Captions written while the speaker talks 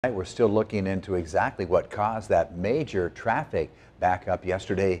We're still looking into exactly what caused that major traffic backup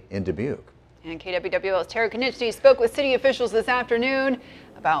yesterday in Dubuque. And KWWL's Tara Konieczny spoke with city officials this afternoon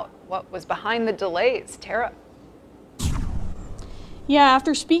about what was behind the delays. Tara. Yeah,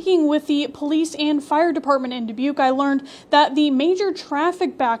 after speaking with the police and fire department in Dubuque, I learned that the major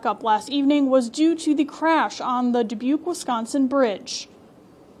traffic backup last evening was due to the crash on the Dubuque, Wisconsin bridge.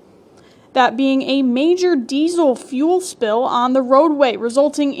 That being a major diesel fuel spill on the roadway,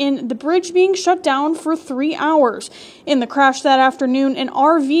 resulting in the bridge being shut down for 3 hours. In the crash that afternoon, an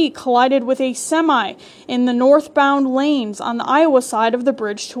RV collided with a semi in the northbound lanes on the Iowa side of the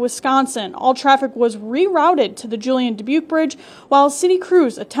bridge to Wisconsin. All traffic was rerouted to the Julian-Dubuque Bridge, while city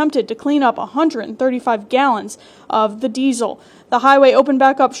crews attempted to clean up 135 gallons of the diesel. The highway opened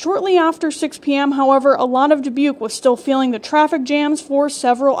back up shortly after 6 p.m. However, a lot of Dubuque was still feeling the traffic jams for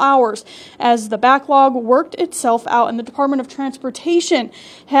several hours as the backlog worked itself out, and the Department of Transportation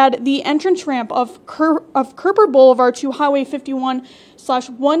had the entrance ramp of Kerper Boulevard to Highway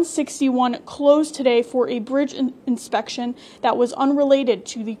 51/161 closed today for a bridge inspection that was unrelated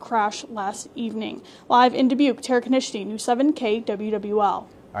to the crash last evening. Live in Dubuque, Tara Konieczny, News 7 KWWL.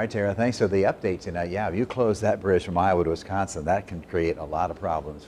 All right, Tara, thanks for the update tonight. Yeah, if you close that bridge from Iowa to Wisconsin, that can create a lot of problems.